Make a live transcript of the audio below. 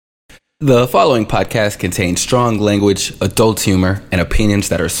The following podcast contains strong language, adult humor, and opinions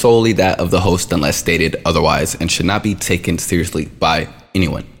that are solely that of the host unless stated otherwise and should not be taken seriously by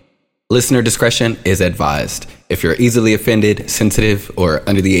anyone. Listener discretion is advised. If you're easily offended, sensitive, or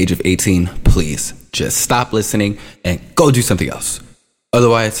under the age of 18, please just stop listening and go do something else.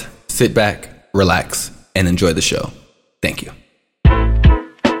 Otherwise, sit back, relax, and enjoy the show. Thank you.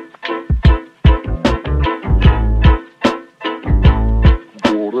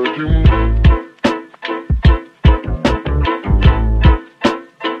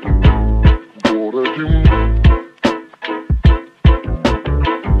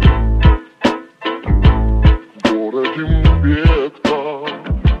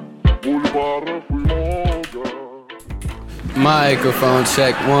 Microphone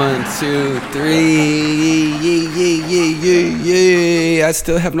check 1, 2, 3. Yeah. I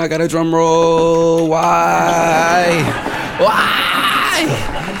still have not got a drum roll. Why?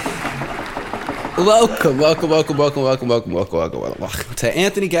 Welcome to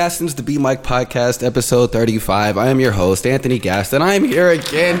Anthony Gaston's The Be Mike Podcast, episode 35. I am your host, Anthony Gaston. I am here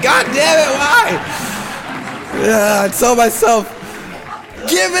again. God damn it, why? I told myself,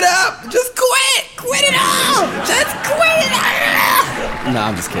 give it up. Just quit. Quit it all. Just quit it all. No,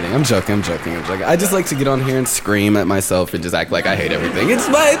 I'm just kidding. I'm joking. I just like to get on here and scream at myself and just act like I hate everything. It's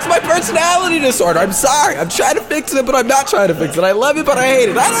my personality disorder. I'm sorry. I'm trying to fix it, but I'm not trying to fix it. I love it, but I hate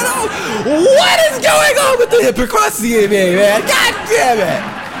it. I don't know what is going on with the hypocrisy in me, man. God damn it.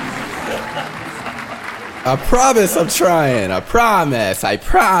 I promise I'm trying. I promise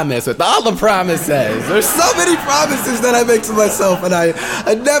with all the promises. There's so many promises that I make to myself and I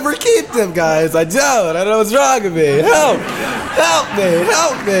never keep them, guys. I don't know what's wrong with me. Help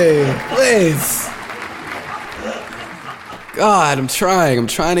me, please. God, I'm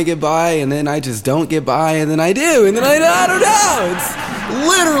trying to get by, and then I just don't get by, and then I do, and then I don't know. It's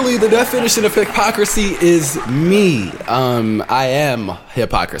literally the definition of hypocrisy is me. I am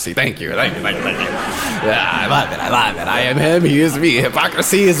hypocrisy. Thank you. Yeah, I love it. I am him, he is me.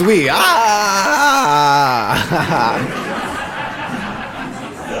 Hypocrisy is we.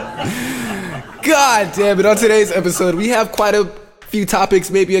 God damn it. On today's episode, we have quite a few topics,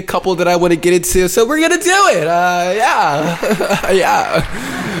 maybe a couple that I want to get into, so we're gonna do it.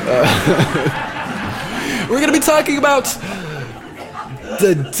 We're gonna be talking about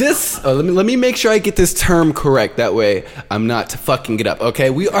let me make sure I get this term correct, that way I'm not fucking it up. Okay,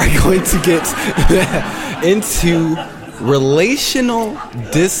 we are going to get into relational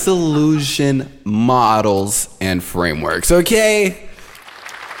disillusion models and frameworks. Okay,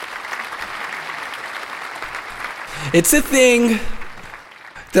 it's a thing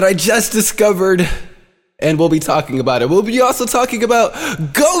that I just discovered, and we'll be talking about it. We'll be also talking about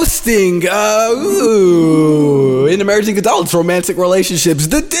ghosting, in emerging adults, romantic relationships,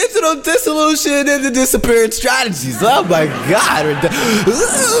 the digital disillusion, and the disappearance strategies. Oh my God.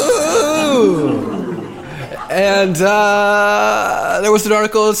 And there was an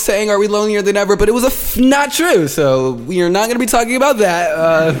article saying, are we lonelier than ever? But it was not true, so we are not going to be talking about that.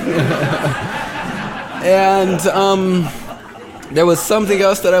 And there was something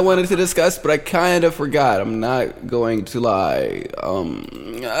else that I wanted to discuss, but I kind of forgot. I'm not going to lie. I'm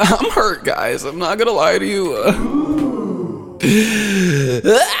hurt, guys. I'm not going to lie to you.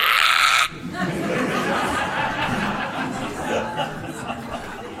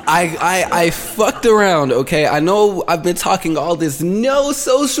 I fucked around, okay? I know I've been talking all this no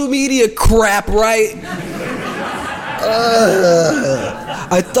social media crap, right?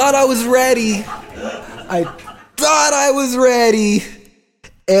 I thought I was ready.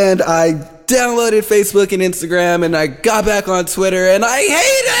 And I downloaded Facebook and Instagram, and I got back on Twitter, and I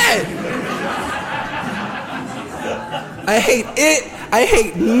hate it. I hate it. I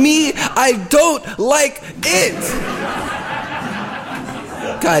hate me. I don't like it.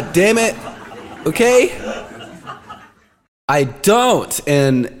 God damn it. Okay? I don't,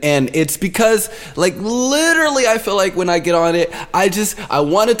 and it's because, like, literally I feel like when I get on it, I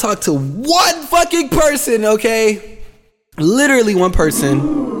want to talk to one fucking person, okay? Literally one person.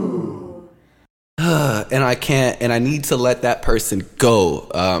 And I can't, and I need to let that person go.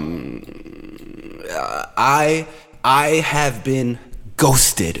 I have been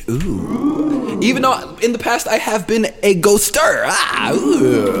ghosted. Ooh. Even though in the past I have been a ghoster.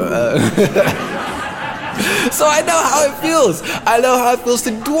 So I know how it feels. I know how it feels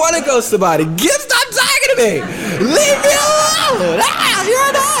to want to ghost somebody. Stop talking to me. Leave me alone. You're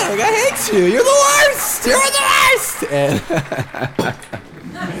annoying. I hate you. You're the worst. And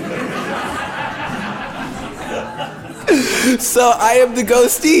so I am the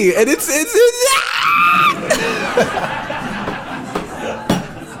ghostie, and it's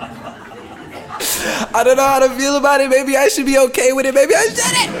I don't know how to feel about it. Maybe I should be okay with it. Maybe I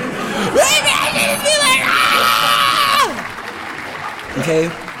shouldn't. Maybe I shouldn't be like, ah!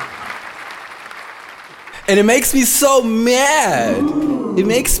 Okay? And it makes me so mad. It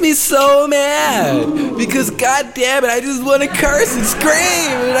makes me so mad. Because god damn it, I just want to curse and scream.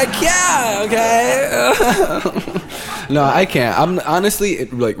 And I can't, okay? No, I can't. I'm honestly,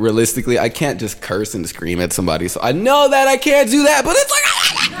 like, realistically, I can't just curse and scream at somebody. So I know that I can't do that, but it's like...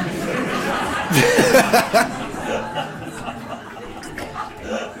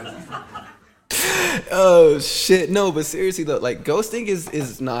 Oh shit, no, but seriously though, like, ghosting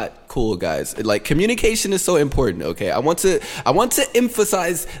is not cool, guys. Like, communication is so important, okay? I want to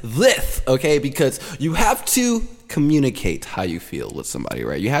emphasize this, okay? Because you have to communicate how you feel with somebody,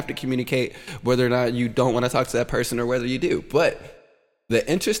 right? You have to communicate whether or not you don't want to talk to that person or whether you do. But the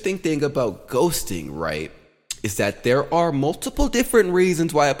interesting thing about ghosting, right, is that there are multiple different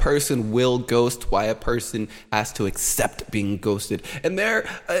reasons why a person will ghost, why a person has to accept being ghosted. And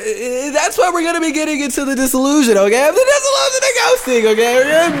that's why we're going to be getting into the disillusion, okay? The disillusion and ghosting, okay?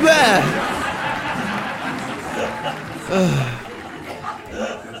 We're going back.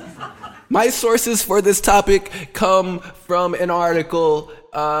 My sources for this topic come from an article,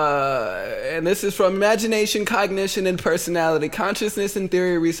 and this is from Imagination, Cognition, and Personality, Consciousness and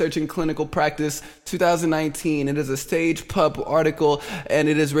Theory Research and Clinical Practice, 2019. It is a Stage Pub article, and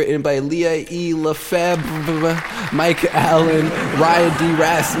it is written by Leah E. Lefebvre, Mike Allen, Ryan D.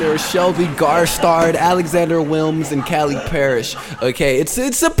 Rassner, Shelby Garstard, Alexander Wilms, and Callie Parrish. Okay, it's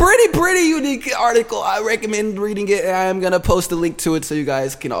a pretty unique article. I recommend reading it, and I'm gonna post a link to it so you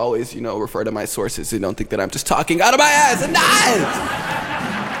guys can always, refer to my sources and don't think that I'm just talking out of my ass. And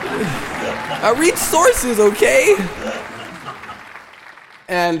I read sources, okay?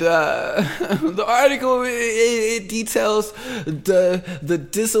 And the article, it details the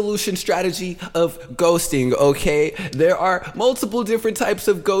dissolution strategy of ghosting, okay? There are multiple different types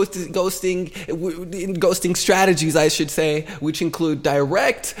of ghosting strategies, I should say, which include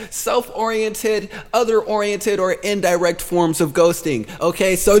direct, self-oriented, other-oriented, or indirect forms of ghosting,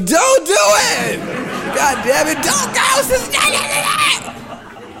 okay? So don't do it! God damn it, don't ghost!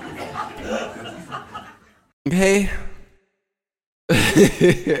 Okay?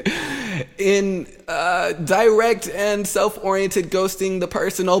 In direct and self-oriented ghosting, the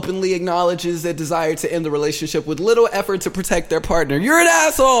person openly acknowledges their desire to end the relationship with little effort to protect their partner. You're an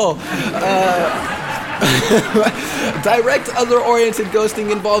asshole! Direct, other-oriented ghosting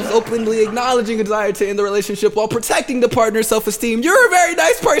involves openly acknowledging a desire to end the relationship while protecting the partner's self-esteem. You're a very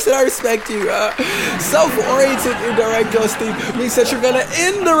nice person, I respect you. Self-oriented, indirect ghosting means that you're gonna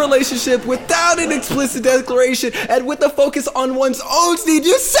end the relationship without an explicit declaration and with a focus on one's own needs.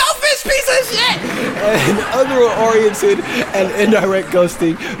 You selfish piece of shit! And other-oriented and indirect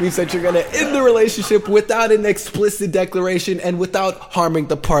ghosting means that you're gonna end the relationship without an explicit declaration and without harming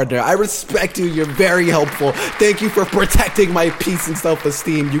the partner. I respect you. You're very helpful. Thank you for protecting my peace and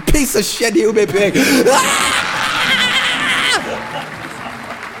self-esteem. You piece of shit, human being.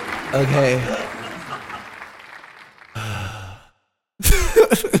 Okay.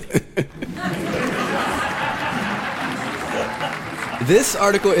 This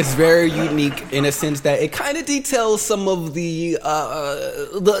article is very unique in a sense that it kind of details some of the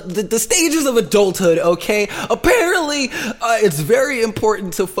stages of adulthood, okay? Apparently, it's very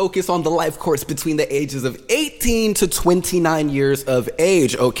important to focus on the life course between the ages of 18 to 29 years of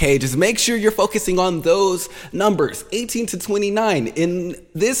age, okay? Just make sure you're focusing on those numbers, 18 to 29. In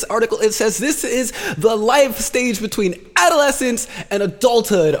this article, it says this is the life stage between adolescence and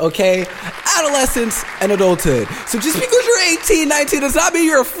adulthood, okay? Adolescence and adulthood. So just because you're 18, 19, does not mean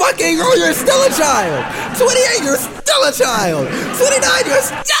you're a fucking girl, you're still a child. 28, you're still a child. 29, you're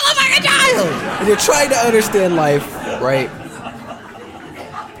still a fucking child. And you're trying to understand life, right?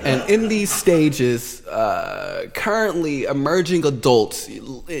 And in these stages, currently emerging adults,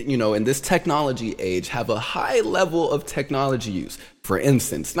 in this technology age, have a high level of technology use. For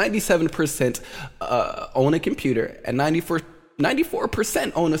instance, 97% own a computer and 94%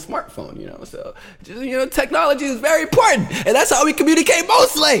 own a smartphone, so technology is very important, and that's how we communicate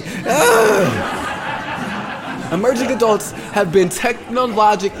mostly. Emerging adults have been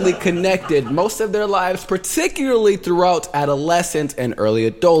technologically connected most of their lives, particularly throughout adolescence and early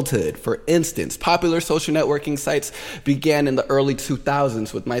adulthood. For instance, popular social networking sites began in the early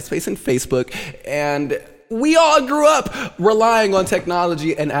 2000s with MySpace and Facebook, and we all grew up relying on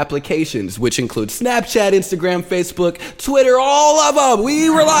technology and applications, which include Snapchat, Instagram, Facebook, Twitter, all of them. We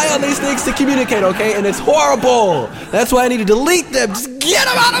rely on these things to communicate, okay? And it's horrible. That's why I need to delete them. Just get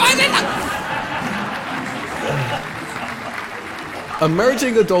them out of my system.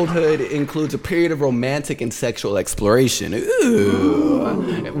 Emerging adulthood includes a period of romantic and sexual exploration,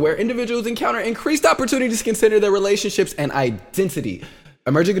 where individuals encounter increased opportunities to consider their relationships and identity.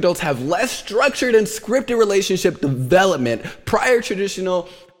 Emerging adults have less structured and scripted relationship development. Prior traditional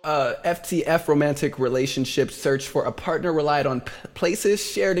FTF romantic relationships search for a partner relied on places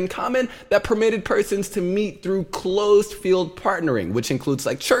shared in common that permitted persons to meet through closed field partnering, which includes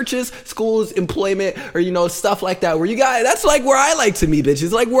like churches, schools, employment, or stuff like that. That's like where I like to meet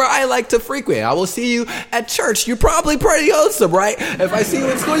bitches, like where I like to frequent. I will see you at church. You're probably pretty wholesome, right? If I see you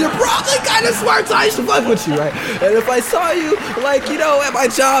in school, you're probably kind of smart, so I should fuck with you, right? And if I saw you at my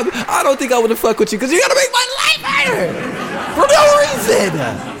job, I don't think I would fuck with you because you're gonna make my life better for no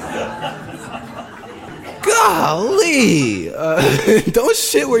reason. Golly, don't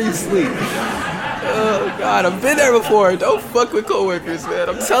shit where you sleep. Oh God, I've been there before. Don't fuck with coworkers, man.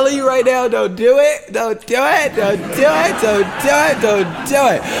 I'm telling you right now, don't do it. Don't do it. Don't do it. Don't do it. Don't do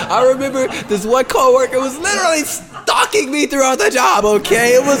it. I remember this one coworker was literally stalking me throughout the job,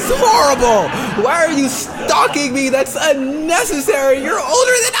 okay? It was horrible. Why are you stalking me? That's unnecessary. You're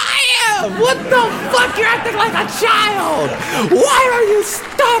older than I am. What the fuck? You're acting like a child. Why are you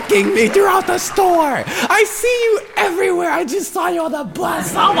stalking me throughout the store? I see you everywhere. I just saw you on the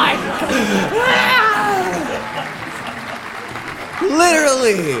bus. Oh my God.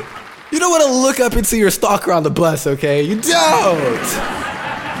 Literally. You don't want to look up and see your stalker on the bus, okay? You don't.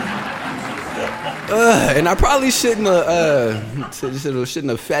 And I probably shouldn't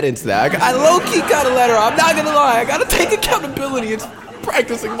have fed into that. I low-key gotta let her on. I'm not gonna lie. I gotta take accountability. It's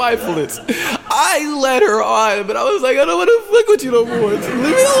practicing mindfulness. I let her on, but I was like, I don't want to fuck with you no more. Leave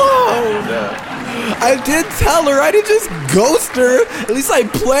me alone. I did tell her. I didn't just ghost her. At least I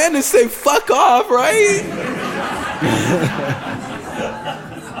planned to say fuck off, right?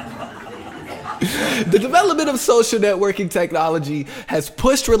 The development of social networking technology has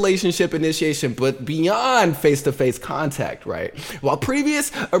pushed relationship initiation, but beyond face-to-face contact, right? While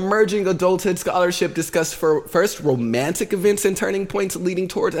previous emerging adulthood scholarship discussed first romantic events and turning points leading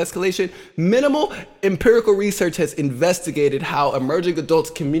towards escalation, minimal empirical research has investigated how emerging adults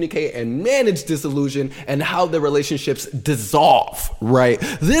communicate and manage disillusion and how the relationships dissolve, right?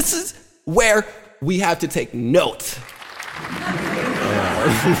 This is where we have to take note.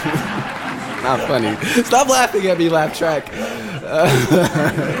 Not funny. Stop laughing at me, laugh track.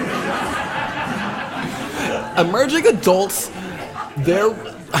 Emerging adults,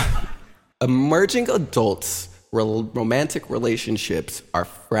 romantic relationships are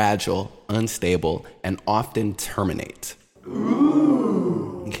fragile, unstable, and often terminate.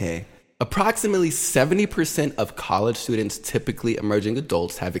 Ooh. Okay. Approximately 70% of college students, typically emerging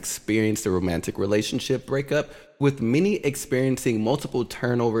adults, have experienced a romantic relationship breakup, with many experiencing multiple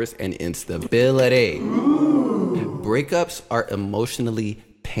turnovers and instability. Ooh. Breakups are emotionally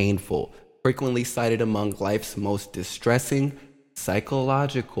painful, frequently cited among life's most distressing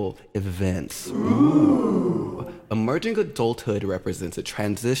psychological events. Ooh. Emerging adulthood represents a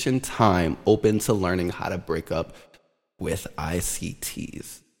transition time open to learning how to break up with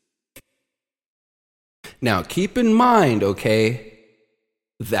ICTs. Now, keep in mind, okay,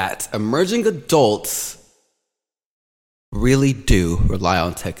 that emerging adults really do rely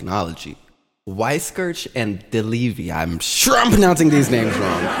on technology. Weiskirch and DeLevy, I'm sure I'm pronouncing these names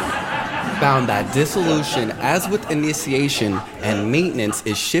wrong, found that dissolution, as with initiation and maintenance,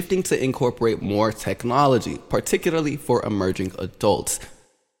 is shifting to incorporate more technology, particularly for emerging adults.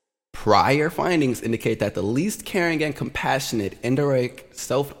 Prior findings indicate that the least caring and compassionate, indirect,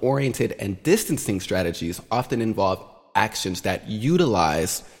 self-oriented, and distancing strategies often involve actions that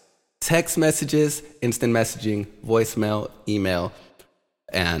utilize text messages, instant messaging, voicemail, email,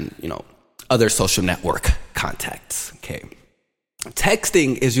 and, other social network contacts. Okay.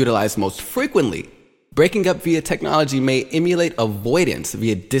 Texting is utilized most frequently. Breaking up via technology may emulate avoidance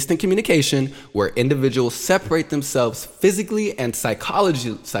via distant communication, where individuals separate themselves physically and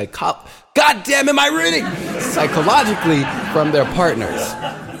psychologically from their partners.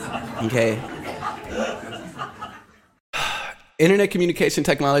 Okay. Internet communication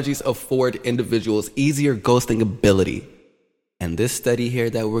technologies afford individuals easier ghosting ability. And this study here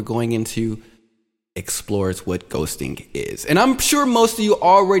that we're going into explores what ghosting is. And I'm sure most of you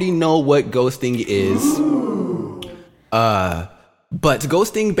already know what ghosting is. But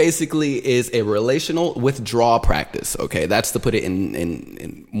ghosting basically is a relational withdrawal practice. Okay, that's to put it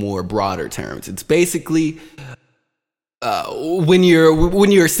in more broader terms. It's basically when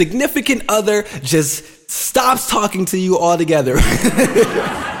your significant other just stops talking to you altogether.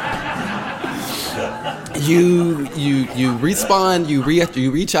 You respond, you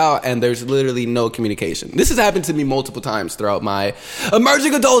reach out, and there's literally no communication. This has happened to me multiple times throughout my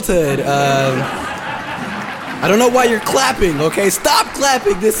emerging adulthood. I don't know why you're clapping, okay? Stop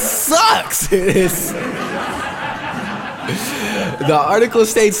clapping. This sucks. The article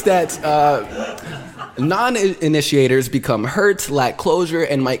states that non-initiators become hurt, lack closure,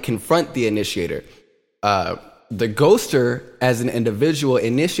 and might confront the initiator. The ghoster as an individual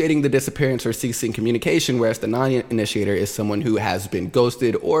initiating the disappearance or ceasing communication, whereas the non-initiator is someone who has been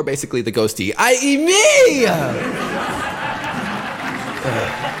ghosted, or basically the ghostee, i.e. me!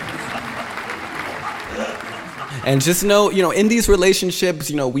 And just know, in these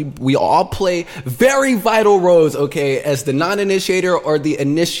relationships, we all play very vital roles, okay, as the non-initiator or the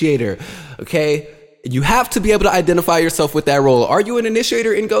initiator, okay? You have to be able to identify yourself with that role. Are you an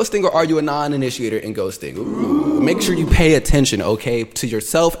initiator in ghosting, or are you a non-initiator in ghosting? Ooh, make sure you pay attention, okay, to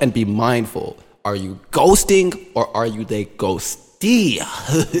yourself and be mindful. Are you ghosting, or are you the ghostee?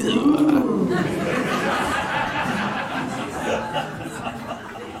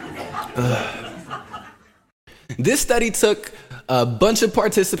 This study took a bunch of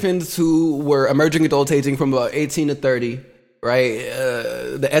participants who were emerging adults aging from about 18 to 30, right?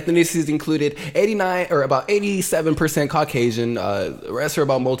 The ethnicities included about 87% Caucasian. The rest are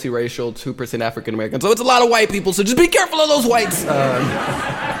about multiracial, 2% African American. So it's a lot of white people, so just be careful of those whites.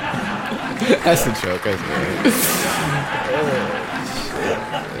 That's a joke, I swear.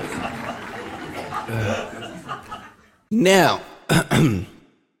 Now,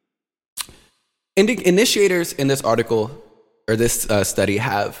 initiators in this article, or this study,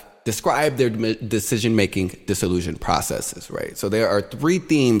 have described their decision-making disillusion processes, right? So there are three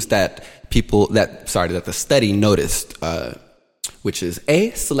themes that the study noticed, which is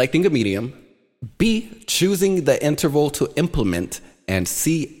A, selecting a medium, B, choosing the interval to implement, and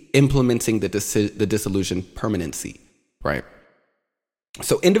C, implementing the disillusion permanency, right?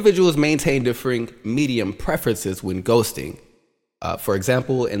 So individuals maintain differing medium preferences when ghosting. For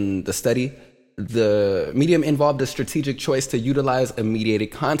example, in the study, the medium involved a strategic choice to utilize a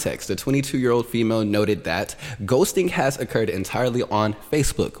mediated context. The 22-year-old female noted that ghosting has occurred entirely on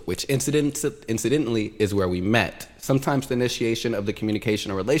Facebook, which incidentally is where we met. Sometimes the initiation of the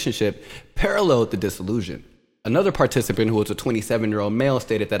communication or relationship paralleled the disillusion. Another participant, who was a 27-year-old male,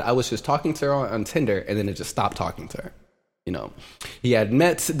 stated that I was just talking to her on Tinder, and then it just stopped talking to her. He had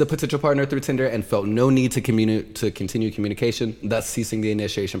met the potential partner through Tinder and felt no need to continue communication, thus ceasing the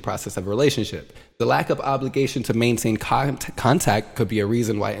initiation process of a relationship. The lack of obligation to maintain contact could be a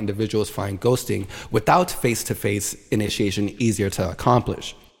reason why individuals find ghosting without face-to-face initiation easier to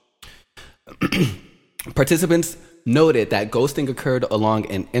accomplish. Participants noted that ghosting occurred along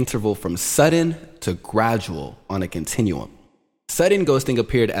an interval from sudden to gradual on a continuum. Sudden ghosting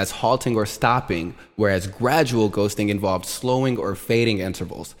appeared as halting or stopping, whereas gradual ghosting involved slowing or fading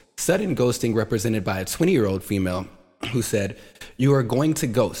intervals. Sudden ghosting represented by a 20-year-old female who said, "You are going to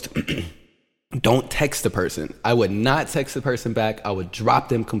ghost. Don't text the person." I would not text the person back. I would drop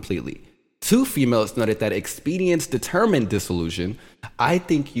them completely. Two females noted that experience determined disillusion. "I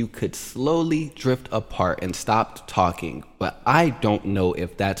think you could slowly drift apart and stop talking, but I don't know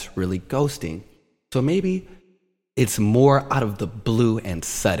if that's really ghosting. So maybe it's more out of the blue and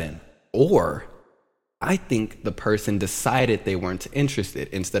sudden. Or I think the person decided they weren't interested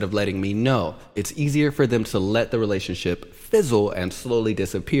instead of letting me know. It's easier for them to let the relationship fizzle and slowly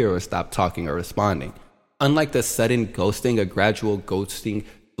disappear or stop talking or responding. Unlike the sudden ghosting, a gradual ghosting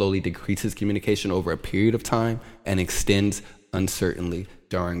slowly decreases communication over a period of time and extends uncertainly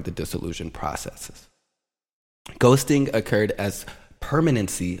during the dissolution processes." Ghosting occurred as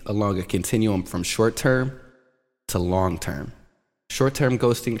permanency along a continuum from short-term to long-term. Short-term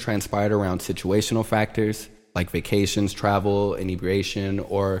ghosting transpired around situational factors like vacations, travel, inebriation,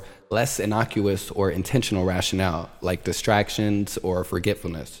 or less innocuous or intentional rationale like distractions or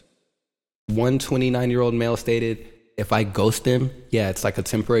forgetfulness. One 29-year-old male stated, "If I ghost them, it's like a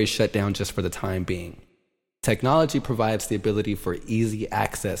temporary shutdown just for the time being." Technology provides the ability for easy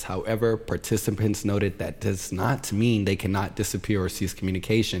access. However, participants noted that does not mean they cannot disappear or cease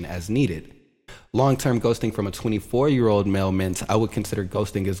communication as needed. Long-term ghosting from a 24-year-old male meant I would consider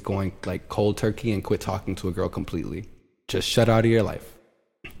ghosting as going like cold turkey and quit talking to a girl completely. Just shut out of your life.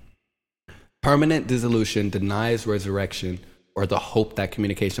 Permanent dissolution denies resurrection or the hope that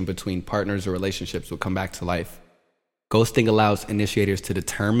communication between partners or relationships will come back to life. Ghosting allows initiators to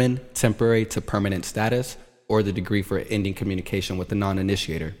determine temporary to permanent status or the degree for ending communication with the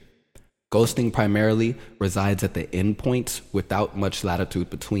non-initiator. Ghosting primarily resides at the endpoints without much latitude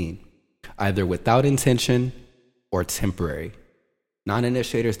between, either without intention or temporary.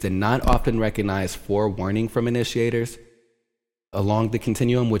 Non-initiators did not often recognize forewarning from initiators along the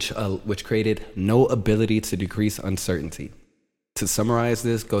continuum, which created no ability to decrease uncertainty. To summarize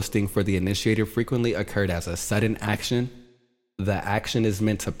this, ghosting for the initiator frequently occurred as a sudden action. The action is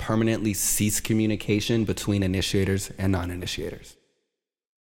meant to permanently cease communication between initiators and non-initiators.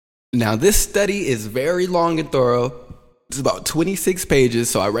 Now, this study is very long and thorough. It's about 26 pages,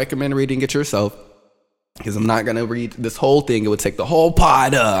 so I recommend reading it yourself, because I'm not going to read this whole thing. It would take the whole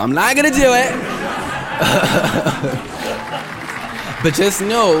pod up. I'm not going to do it. But just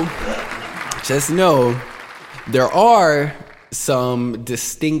know, there are some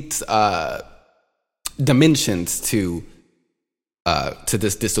distinct dimensions to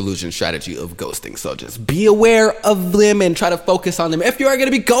this disillusion strategy of ghosting. So just be aware of them and try to focus on them. If you are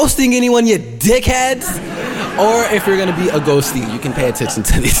going to be ghosting anyone, you dickheads, or if you're going to be a ghostie, you can pay attention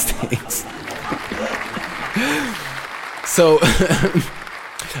to these things. So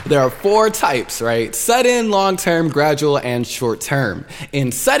there are 4 types, right? Sudden, long-term, gradual, and short-term.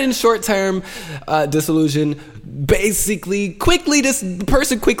 In sudden short-term disillusion, basically, the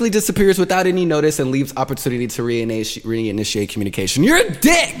person quickly disappears without any notice and leaves opportunity to reinitiate communication. You're a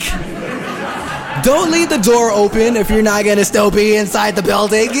dick! Don't leave the door open if you're not gonna still be inside the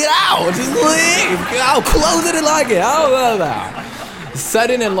building. Get out! Just leave! Get out! Close it and lock it!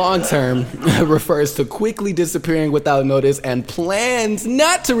 Sudden and long-term refers to quickly disappearing without notice and plans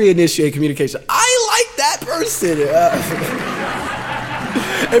not to reinitiate communication. I like that person.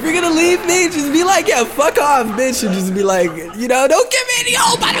 If you're gonna leave me, just be like, yeah, fuck off, bitch. And just be like, don't give me any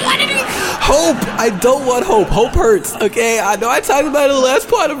hope. I don't want any hope. I don't want hope. Hope hurts, okay? I know I talked about it in the last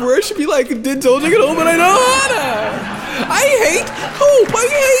part of where it should be like, did told you get hope, but I don't wanna. I hate hope. I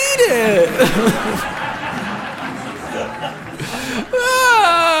hate it.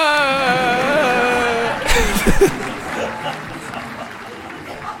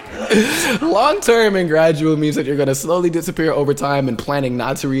 Long-term and gradual means that you're going to slowly disappear over time and planning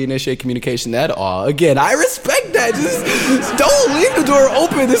not to reinitiate communication at all. Again, I respect that. Just don't leave the door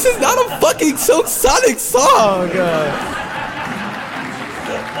open. This is not a fucking Silk Sonic song.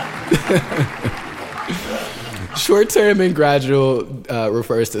 Short-term and gradual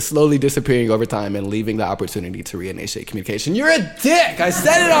refers to slowly disappearing over time and leaving the opportunity to reinitiate communication. You're a dick! I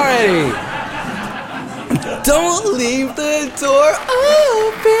said it already! Don't leave the door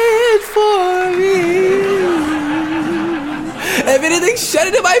open for me. If anything, shut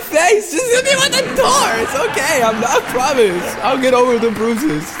it in my face. Just hit me with the door. It's okay. I promise. I'll get over the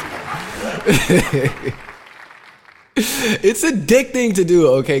bruises. It's a dick thing to do,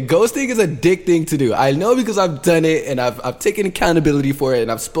 okay? Ghosting is a dick thing to do. I know because I've done it and I've taken accountability for it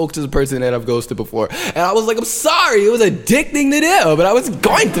and I've spoke to the person that I've ghosted before. And I was like, I'm sorry, it was a dick thing to do, but I was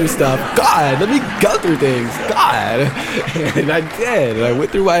going through stuff. God, let me go through things. God. And I did. And I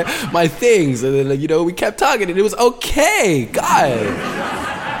went through my things and then, we kept talking and it was okay. God.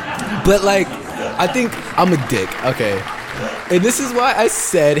 But I think I'm a dick, okay? And this is why I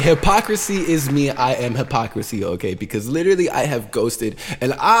said hypocrisy is me. I am hypocrisy, okay? Because literally I have ghosted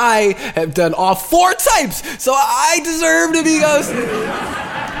and I have done all 4 types. So I deserve to be ghosted.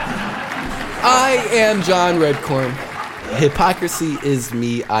 I am John Redcorn. Hypocrisy is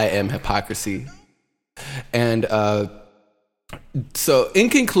me. I am hypocrisy. And so in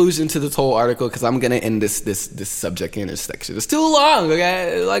conclusion to this whole article, because I'm going to end this subject in this section. It's too long,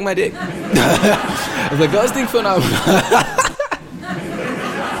 okay? Like my dick. The ghosting phenomenon.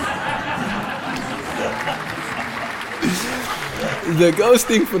 The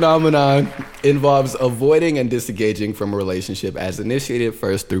ghosting phenomenon involves avoiding and disengaging from a relationship as initiated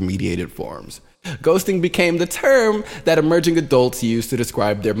first through mediated forms. Ghosting became the term that emerging adults use to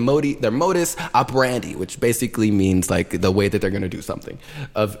describe their modus operandi, which basically means the way that they're going to do something,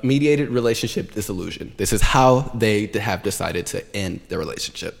 of mediated relationship dissolution. This is how they have decided to end the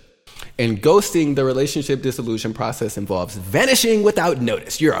relationship. In ghosting, the relationship dissolution process involves vanishing without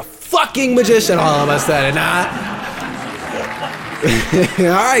notice. You're a fucking magician all of a sudden, huh? All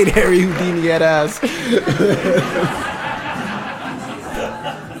right, Harry Houdini head ass.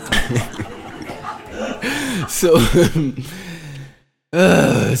 So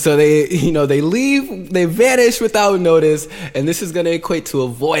they leave, they vanish without notice, and this is going to equate to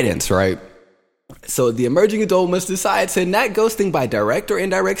avoidance, right? So the emerging adult must decide to enact ghosting by direct or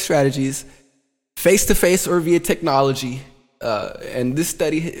indirect strategies, face-to-face or via technology. And this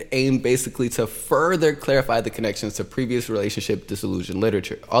study aimed basically to further clarify the connections to previous relationship dissolution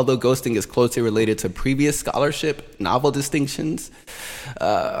literature. Although ghosting is closely related to previous scholarship, novel distinctions,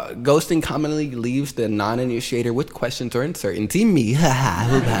 ghosting commonly leaves the non-initiator with questions or uncertainty.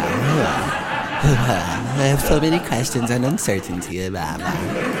 I have so many questions and uncertainty about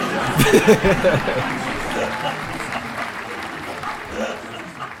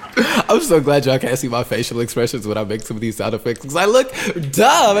I'm so glad y'all can't see my facial expressions when I make some of these sound effects because I look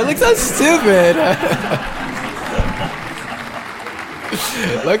dumb. I look so stupid.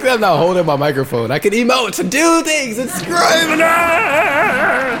 Look, I'm not holding my microphone. I can emote and do things and scream. My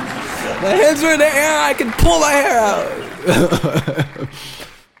hands are in the air. I can pull my hair out.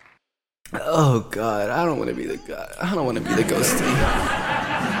 Oh God, I don't want to be the guy. I don't want to be the ghostie.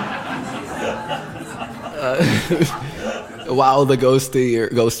 While the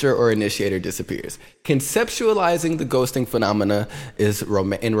ghoster or initiator disappears. Conceptualizing the ghosting phenomena is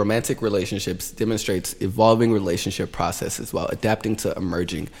in romantic relationships demonstrates evolving relationship processes while adapting to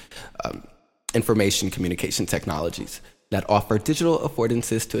emerging information communication technologies that offer digital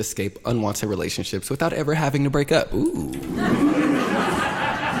affordances to escape unwanted relationships without ever having to break up. Ooh.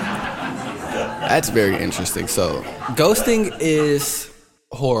 That's very interesting. So, ghosting is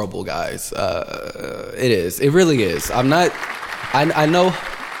horrible, guys. It is. It really is. I know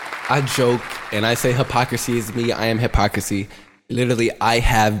I joke and I say hypocrisy is me. I am hypocrisy. Literally, I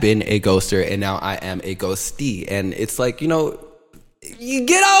have been a ghoster and now I am a ghostie. And it's like, you know, you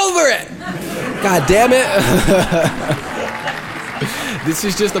get over it. God damn it. This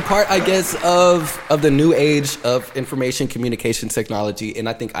is just a part, I guess, of the new age of information communication technology, and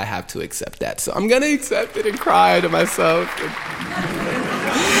I think I have to accept that. So I'm gonna accept it and cry to myself.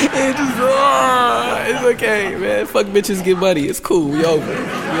 It's just, it's okay, man. Fuck bitches, get money. It's cool. We over.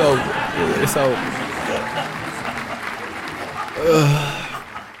 It's over.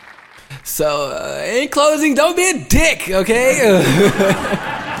 So, in closing, don't be a dick, okay?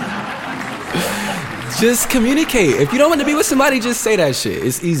 Just communicate. If you don't want to be with somebody, just say that shit.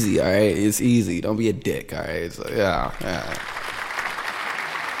 It's easy, all right? It's easy. Don't be a dick, all right? So, yeah.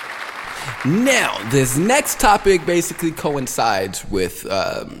 Now, this next topic basically coincides with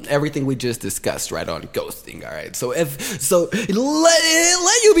everything we just discussed, right, on ghosting, all right? So let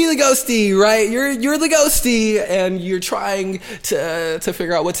you be the ghostie, right? You're the ghostie, and you're trying to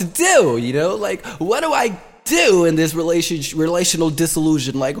figure out what to do, you know? Like, what do I do in this relational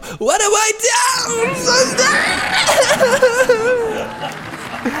disillusion? Like, what do I do?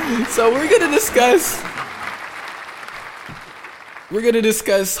 So we're gonna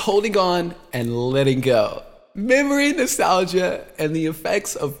discuss holding on and letting go, memory, nostalgia, and the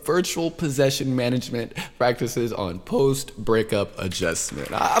effects of virtual possession management practices on post-breakup adjustment.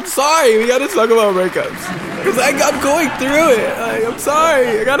 I'm sorry, we gotta talk about breakups because I'm going through it. Like, I'm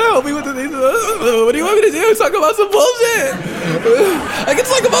sorry, I gotta help me with the things. What do you want me to do? Talk about some bullshit? I can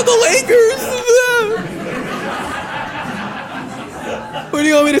talk about the Lakers. Or do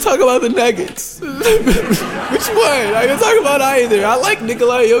you want me to talk about the Nuggets? Which one? I can talk about either. I like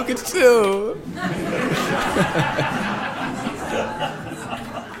Nikola Jokic too.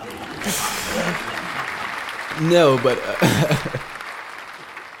 No, but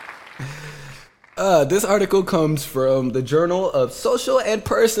this article comes from the Journal of Social and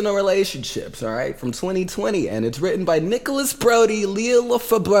Personal Relationships, all right, from 2020, and it's written by Nicholas Brody, Leah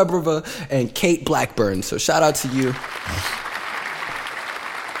Lefebvre, and Kate Blackburn. So shout out to you.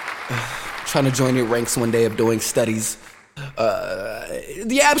 Trying to join your ranks one day of doing studies.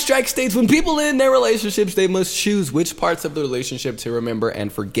 The abstract states when people in their relationships, they must choose which parts of the relationship to remember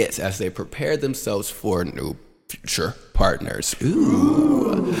and forget as they prepare themselves for new future partners.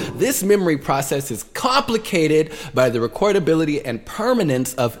 Ooh. This memory process is complicated by the recordability and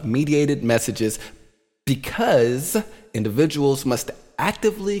permanence of mediated messages because individuals must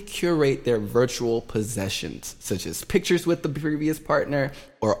actively curate their virtual possessions, such as pictures with the previous partner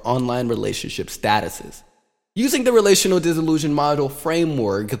or online relationship statuses. Using the relational disillusion model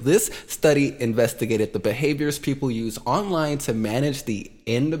framework, this study investigated the behaviors people use online to manage the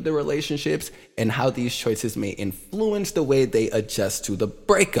end of the relationships and how these choices may influence the way they adjust to the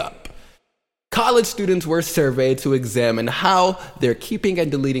breakup. College students were surveyed to examine how their keeping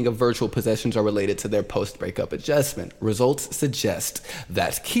and deleting of virtual possessions are related to their post-breakup adjustment. Results suggest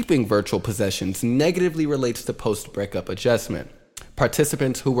that keeping virtual possessions negatively relates to post-breakup adjustment.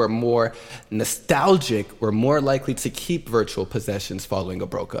 Participants who were more nostalgic were more likely to keep virtual possessions following a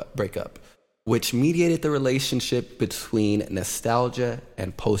breakup, which mediated the relationship between nostalgia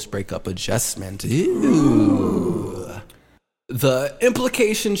and post-breakup adjustment. Ooh. The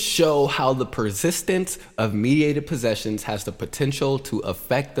implications show how the persistence of mediated possessions has the potential to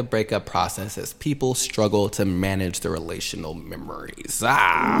affect the breakup process as people struggle to manage the relational memories.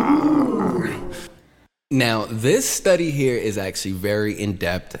 Now, this study here is actually very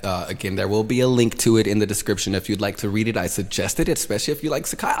in-depth. Again, there will be a link to it in the description if you'd like to read it. I suggested it, especially if you like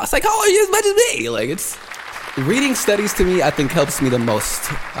psychology as much as me. Like, it's reading studies to me, I think, helps me the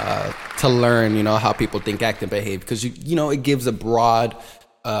most to learn, how people think, act, and behave, because it gives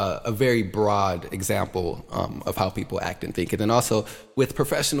a very broad example of how people act and think. And then also with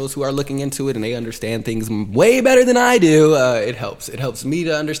professionals who are looking into it and they understand things way better than I do, it helps. It helps me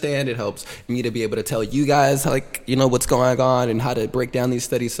to understand. It helps me to be able to tell you guys, what's going on and how to break down these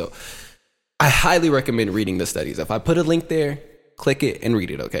studies. So I highly recommend reading the studies. If I put a link there, click it and read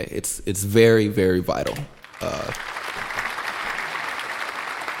it, okay? It's very, very vital.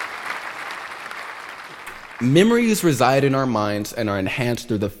 Memories reside in our minds and are enhanced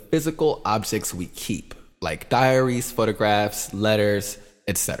through the physical objects we keep, like diaries, photographs, letters,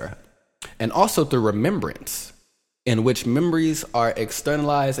 etc. And also through remembrance, in which memories are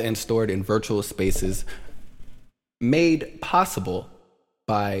externalized and stored in virtual spaces made possible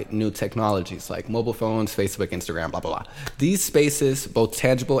by new technologies like mobile phones, Facebook, Instagram, blah, blah, blah. These spaces, both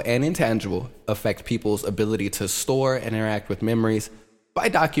tangible and intangible, affect people's ability to store and interact with memories by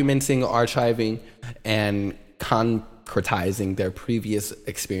documenting, archiving, and concretizing their previous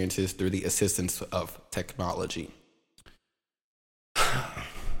experiences through the assistance of technology.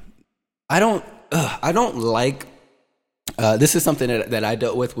 I don't like. This is something that I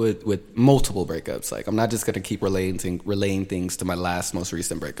dealt with multiple breakups. Like, I'm not just gonna keep relaying things to my most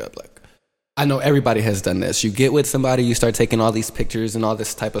recent breakup. Like, I know everybody has done this. You get with somebody, you start taking all these pictures and all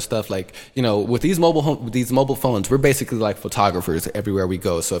this type of stuff. Like, with these mobile phones, we're basically like photographers everywhere we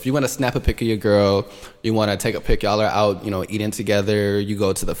go. So if you want to snap a pic of your girl, you want to take a pic, y'all are out, eating together, you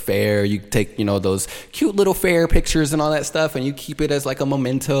go to the fair, you take, those cute little fair pictures and all that stuff, and you keep it as like a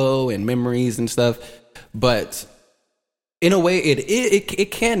memento and memories and stuff. But in a way,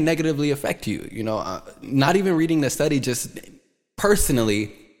 it can negatively affect you. Not even reading the study, just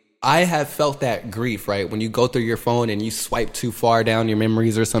personally, I have felt that grief, right? When you go through your phone and you swipe too far down your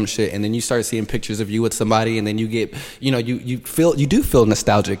memories or some shit, and then you start seeing pictures of you with somebody, and then you get, you do feel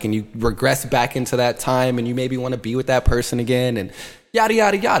nostalgic, and you regress back into that time, and you maybe want to be with that person again, and yada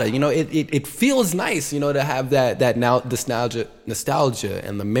yada yada. It feels nice, to have that now nostalgia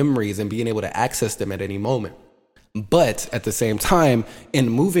and the memories and being able to access them at any moment. But at the same time, in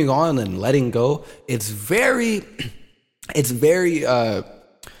moving on and letting go, it's very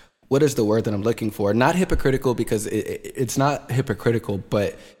what is the word that I'm looking for? Not hypocritical, because it's not hypocritical,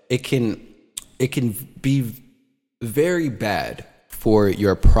 but it can be very bad for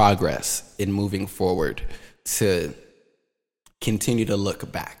your progress in moving forward to continue to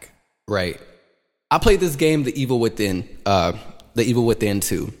look back, right? I played this game, The Evil Within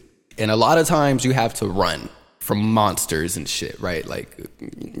 2, and a lot of times you have to run from monsters and shit, right? Like,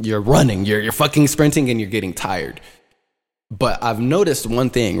 you're running, you're fucking sprinting, and you're getting tired. But I've noticed one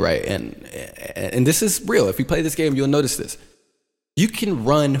thing, right? And this is real. If you play this game, you'll notice this. You can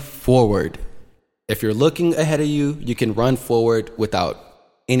run forward. If you're looking ahead of you, you can run forward without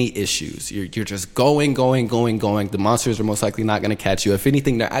any issues. You're just going. The monsters are most likely not going to catch you. If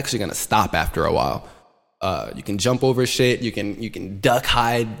anything, they're actually going to stop after a while. You can jump over shit. You can duck,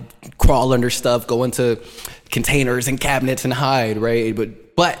 hide, crawl under stuff, go into containers and cabinets and hide, right?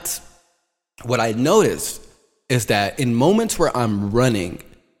 But what I noticed is that in moments where I'm running,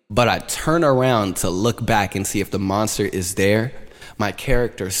 but I turn around to look back and see if the monster is there, my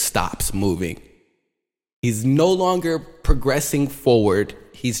character stops moving. He's no longer progressing forward.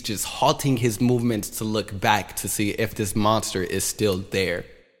 He's just halting his movements to look back to see if this monster is still there.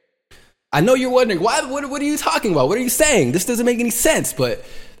 I know you're wondering, what are you talking about? What are you saying? This doesn't make any sense. But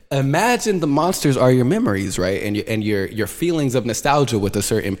imagine the monsters are your memories, right? And your feelings of nostalgia with a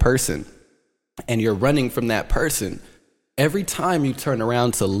certain person. And you're running from that person. Every time you turn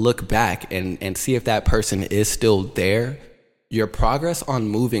around to look back and see if that person is still there, your progress on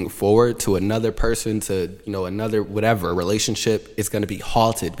moving forward to another person, to another whatever relationship, is going to be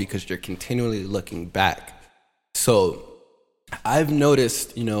halted because you're continually looking back. So I've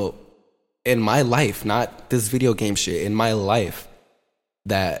noticed, in my life, not this video game shit, in my life,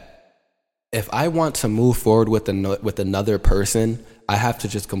 that if I want to move forward with another person, I have to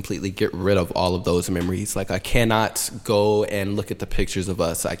just completely get rid of all of those memories. Like, I cannot go and look at the pictures of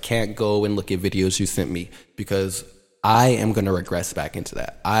us. I can't go and look at videos you sent me, because I am going to regress back into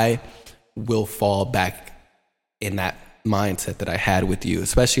that. I will fall back in that mindset that I had with you,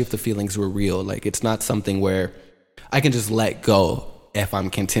 especially if the feelings were real. Like, it's not something where I can just let go if I'm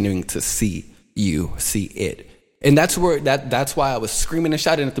continuing to see it. And that's why I was screaming and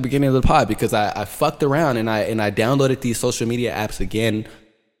shouting at the beginning of the pod, because I fucked around and I downloaded these social media apps again,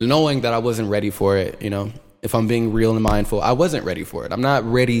 knowing that I wasn't ready for it. If I'm being real and mindful, I wasn't ready for it. I'm not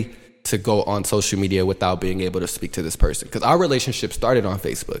ready to go on social media without being able to speak to this person, because our relationship started on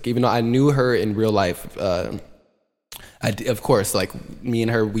Facebook. Even though I knew her in real life, of course, like me and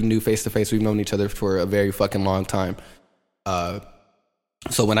her, we knew face to face. We've known each other for a very fucking long time.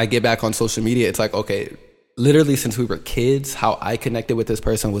 So when I get back on social media, it's like, okay, literally since we were kids, how I connected with this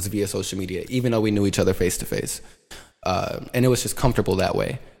person was via social media, even though we knew each other face to face. And it was just comfortable that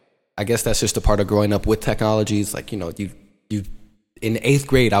way. I guess that's just a part of growing up with technologies. Like, you in 8th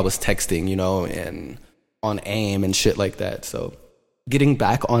grade, I was texting, and on AIM and shit like that. So getting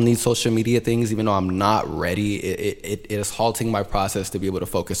back on these social media things, even though I'm not ready, it is halting my process to be able to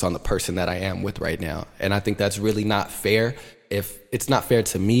focus on the person that I am with right now. And I think that's really not fair. If it's not fair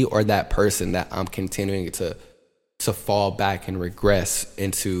to me or that person that I'm continuing to fall back and regress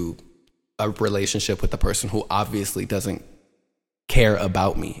into a relationship with the person who obviously doesn't care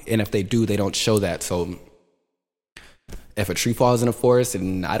about me. And if they do, they don't show that. So if a tree falls in a forest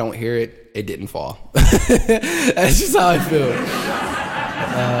and I don't hear it, it didn't fall. That's just how I feel.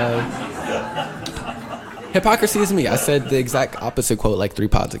 Hypocrisy is me. I said the exact opposite quote like 3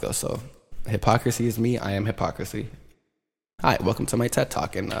 pods ago. So hypocrisy is me. I am hypocrisy. Hi, welcome to my TED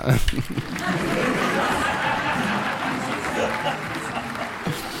Talk. And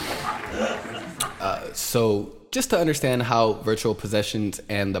so just to understand how virtual possessions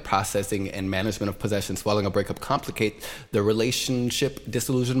and the processing and management of possessions following a breakup complicate the relationship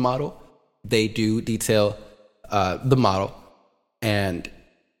disillusion model, they do detail the model. And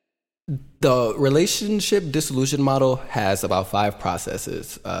the relationship disillusion model has about 5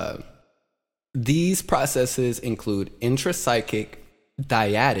 processes. These processes include intrapsychic,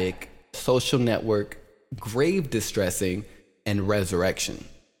 dyadic, social network, grave distressing, and resurrection.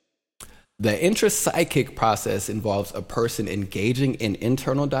 The intrapsychic process involves a person engaging in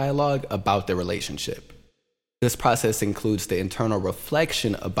internal dialogue about their relationship. This process includes the internal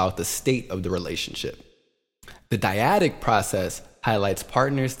reflection about the state of the relationship. The dyadic process highlights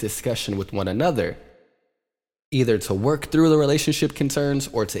partners' discussion with one another, either to work through the relationship concerns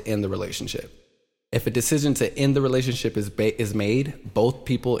or to end the relationship. If a decision to end the relationship is made, both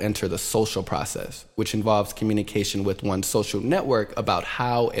people enter the social process, which involves communication with one's social network about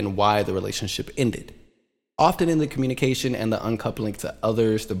how and why the relationship ended. Often in the communication and the uncoupling to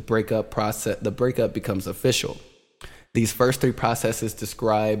others, the breakup becomes official. These first 3 processes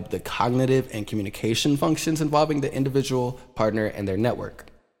describe the cognitive and communication functions involving the individual, partner, and their network.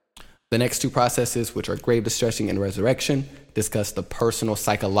 The next 2 processes, which are grave distressing and resurrection, discuss the personal,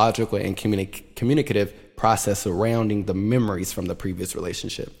 psychological, and communicative process surrounding the memories from the previous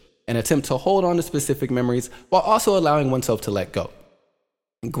relationship, an attempt to hold on to specific memories while also allowing oneself to let go.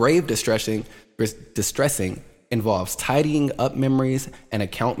 Grave distressing involves tidying up memories and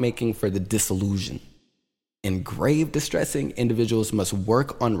account making for the disillusion. In grave distressing, individuals must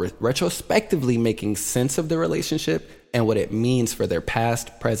work on retrospectively making sense of the relationship and what it means for their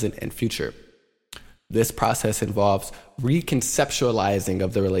past, present, and future. This process involves reconceptualizing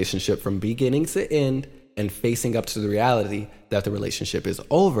of the relationship from beginning to end and facing up to the reality that the relationship is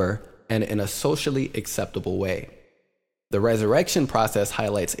over and in a socially acceptable way. The resurrection process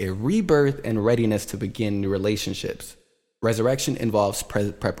highlights a rebirth and readiness to begin new relationships. Resurrection involves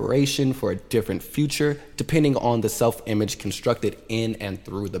preparation for a different future, depending on the self-image constructed in and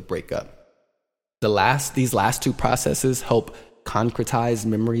through the breakup. These last 2 processes help concretize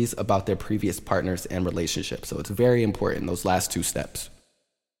memories about their previous partners and relationships. So it's very important, those last 2 steps.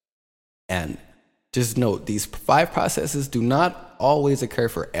 And just note, these 5 processes do not always occur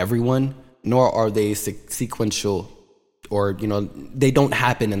for everyone, nor are they sequential, or, they don't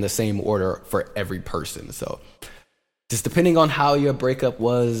happen in the same order for every person. So just depending on how your breakup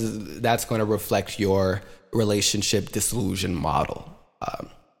was, that's going to reflect your relationship disillusion model.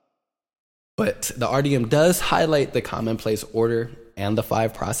 But the RDM does highlight the commonplace order and the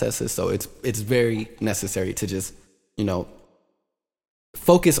 5 processes, so it's very necessary to just,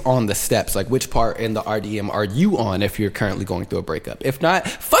 focus on the steps, like which part in the RDM are you on if you're currently going through a breakup. If not,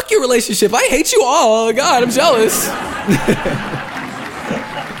 fuck your relationship. I hate you all. Oh, God, I'm jealous.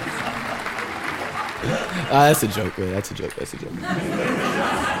 That's a joke, man. That's a joke.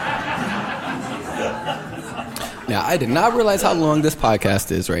 Now, I did not realize how long this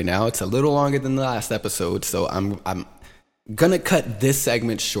podcast is right now. It's a little longer than the last episode, so I'm gonna cut this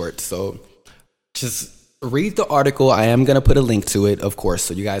segment short. So just read the article. I am gonna put a link to it, of course,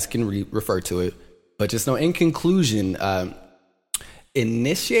 so you guys can refer to it. But just know, in conclusion,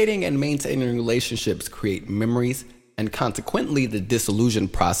 initiating and maintaining relationships create memories And consequently, the disillusion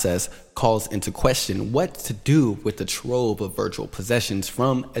process calls into question what to do with the trove of virtual possessions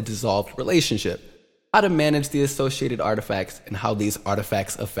from a dissolved relationship, how to manage the associated artifacts, and how these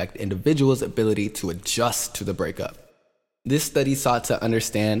artifacts affect individuals' ability to adjust to the breakup. This study sought to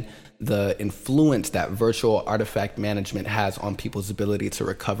understand the influence that virtual artifact management has on people's ability to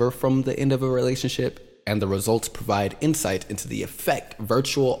recover from the end of a relationship, and the results provide insight into the effect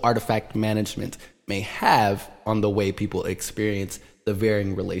virtual artifact management may have on the way people experience the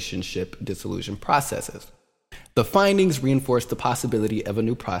varying relationship dissolution processes. The findings reinforce the possibility of a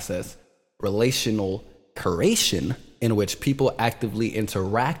new process, relational curation, in which people actively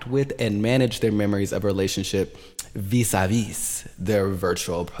interact with and manage their memories of a relationship vis-a-vis their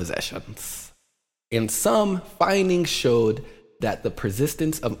virtual possessions. In some, findings showed that the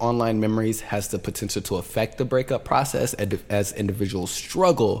persistence of online memories has the potential to affect the breakup process as individuals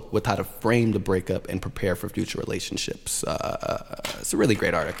struggle with how to frame the breakup and prepare for future relationships. It's a really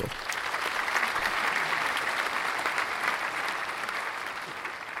great article.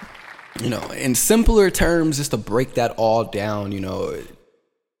 In simpler terms, just to break that all down,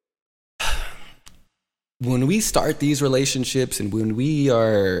 when we start these relationships and when we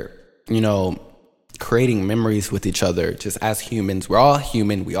are, creating memories with each other, just as humans, we're all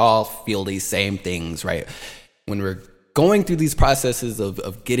human. We all feel these same things, right? When we're going through these processes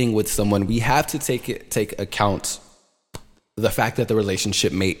of getting with someone, we have to take account the fact that the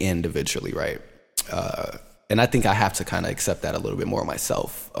relationship may end eventually, right? And I think I have to kind of accept that a little bit more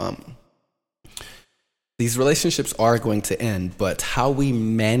myself. These relationships are going to end, but how we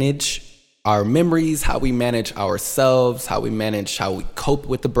manage our memories, how we manage ourselves, how we cope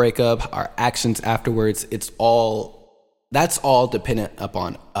with the breakup, our actions afterwards, that's all dependent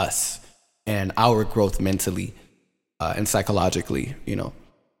upon us and our growth mentally and psychologically.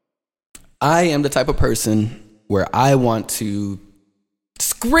 I am the type of person where I want to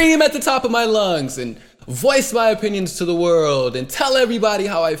scream at the top of my lungs and voice my opinions to the world and tell everybody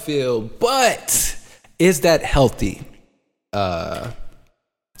how I feel. But is that healthy?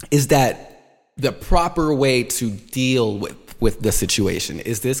 Is that the proper way to deal with the situation?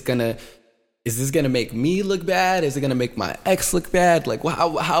 Is this gonna make me look bad? Is it gonna make my ex look bad? Like,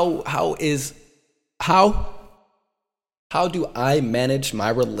 how do I manage my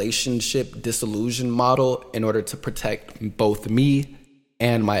relationship disillusion model in order to protect both me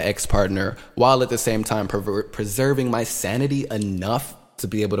and my ex-partner, while at the same time preserving my sanity enough to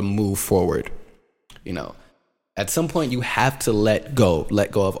be able to move forward? At some point, you have to let go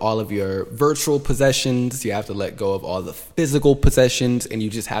of all of your virtual possessions. You have to let go of all the physical possessions, and you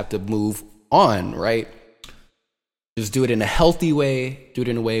just have to move on, right? Just do it in a healthy way. Do it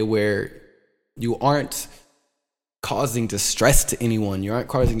in a way where you aren't causing distress to anyone. You aren't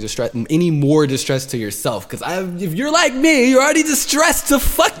causing any more distress to yourself. Because if you're like me, you're already distressed to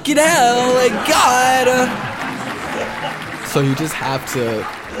fucking hell. Like, God. So you just have to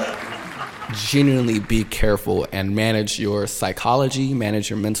genuinely be careful and manage your psychology, manage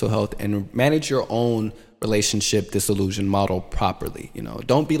your mental health, and manage your own relationship disillusion model properly.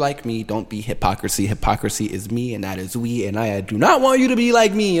 Don't be like me. Don't be hypocrisy. Hypocrisy is me, and that is we, and I do not want you to be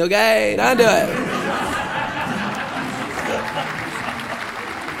like me, okay? Don't do it.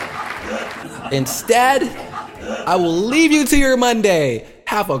 Instead, I will leave you to your Monday.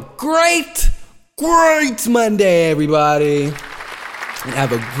 Have a great Monday, everybody. And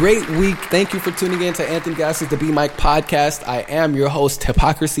have a great week. Thank you for tuning in to Anthony Gass's The Be Mike podcast. I am your host,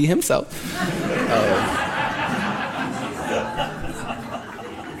 Hypocrisy himself.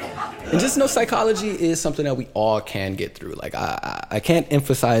 And just know psychology is something that we all can get through. Like, I can't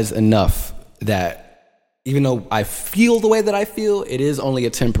emphasize enough that even though I feel the way that I feel, it is only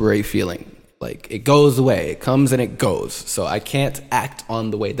a temporary feeling. Like, it goes away. It comes and it goes. So I can't act on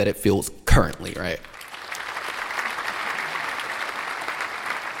the way that it feels currently, right?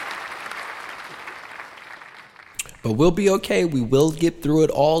 But we'll be okay. We will get through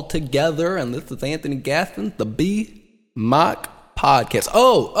it all together. And this is Anthony Gaston, the Be Mock Podcast.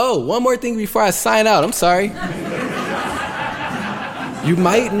 Oh, one more thing before I sign out. I'm sorry. You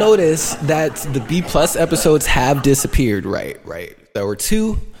might notice that the B Plus episodes have disappeared, right? There were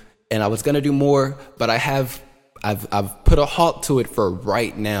 2, and I was going to do more, but I've put a halt to it for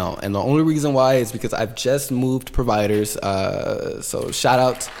right now. And the only reason why is because I've just moved providers. So shout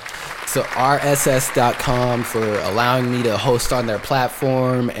out to rss.com for allowing me to host on their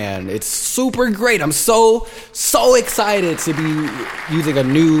platform, and it's super great. I'm so excited to be using a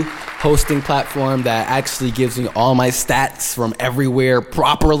new hosting platform that actually gives me all my stats from everywhere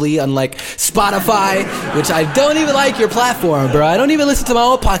properly, unlike Spotify, which I don't even like your platform, bro. I don't even listen to my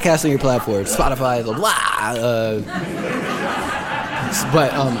own podcast on your platform. Spotify, blah.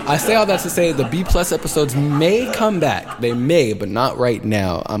 But I say all that to say the B plus episodes may come back. They may, but not right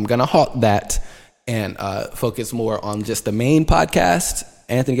now. I'm gonna halt that and focus more on just the main podcast,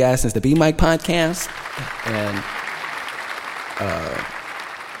 Anthony Gaston's The B Mike Podcast,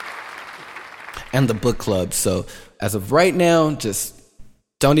 and the book club. So as of right now, just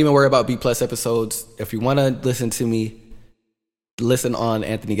don't even worry about B plus episodes. If you want to listen to me, listen on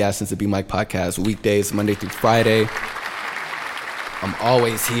Anthony Gaston's The B Mike Podcast weekdays, Monday through Friday. I'm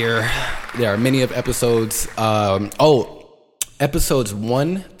always here. There are many of episodes. Episodes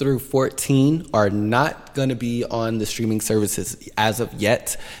 1 through 14 are not going to be on the streaming services as of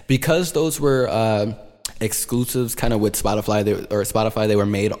yet because those were exclusives kind of with Spotify. They were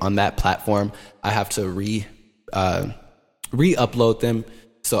made on that platform. I have to re-upload them.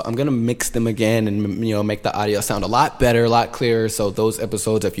 So I'm going to mix them again and, make the audio sound a lot better, a lot clearer. So those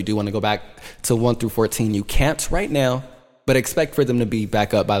episodes, if you do want to go back to 1 through 14, you can't right now. But expect for them to be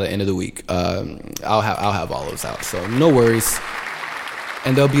back up by the end of the week. I'll have all those out, so no worries.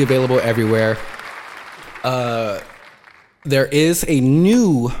 And they'll be available everywhere. There is a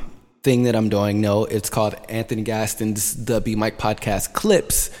new thing that I'm doing. No, it's called Anthony Gaston's The B Mike Podcast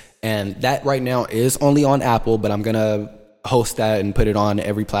Clips, and that right now is only on Apple. But I'm gonna host that and put it on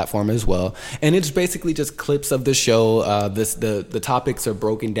every platform as well. And it's basically just clips of the show. The topics are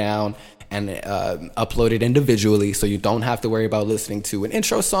broken down and uploaded individually, so you don't have to worry about listening to an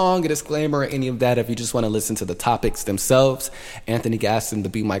intro song, a disclaimer, or any of that. If you just want to listen to the topics themselves, Anthony Gaston, The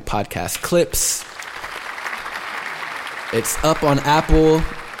B Mike Podcast Clips. It's up on Apple.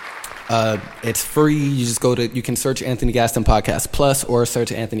 It's free. You can search Anthony Gaston Podcast Plus or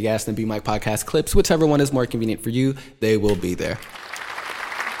search Anthony Gaston B Mike Podcast Clips, whichever one is more convenient for you. They will be there.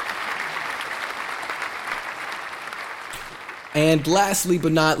 And lastly,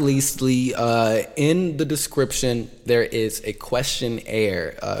 but not leastly, in the description, there is a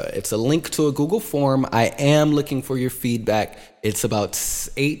questionnaire. It's a link to a Google form. I am looking for your feedback. It's about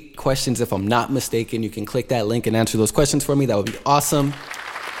 8 questions, if I'm not mistaken. You can click that link and answer those questions for me. That would be awesome.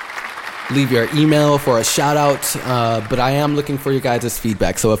 Leave your email for a shout out. But I am looking for your guys'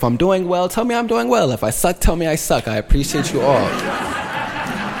 feedback. So if I'm doing well, tell me I'm doing well. If I suck, tell me I suck. I appreciate you all.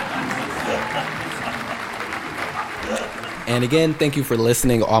 And again, thank you for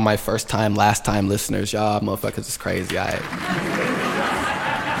listening, all my first time, last time listeners. Y'all motherfuckers is crazy. I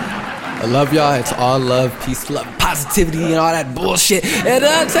love y'all. It's all love, peace, love, positivity, and all that bullshit.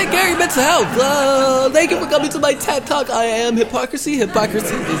 And take care of your mental health. Thank you for coming to my TED Talk. I am Hypocrisy.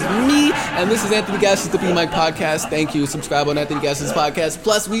 Hypocrisy is me. And this is Anthony Gaston's The B Mike Podcast. Thank you. Subscribe on Anthony Gaston's Podcast.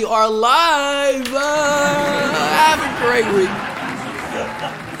 Plus, we are live. Have a great week.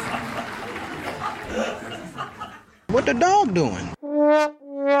 What the dog doing?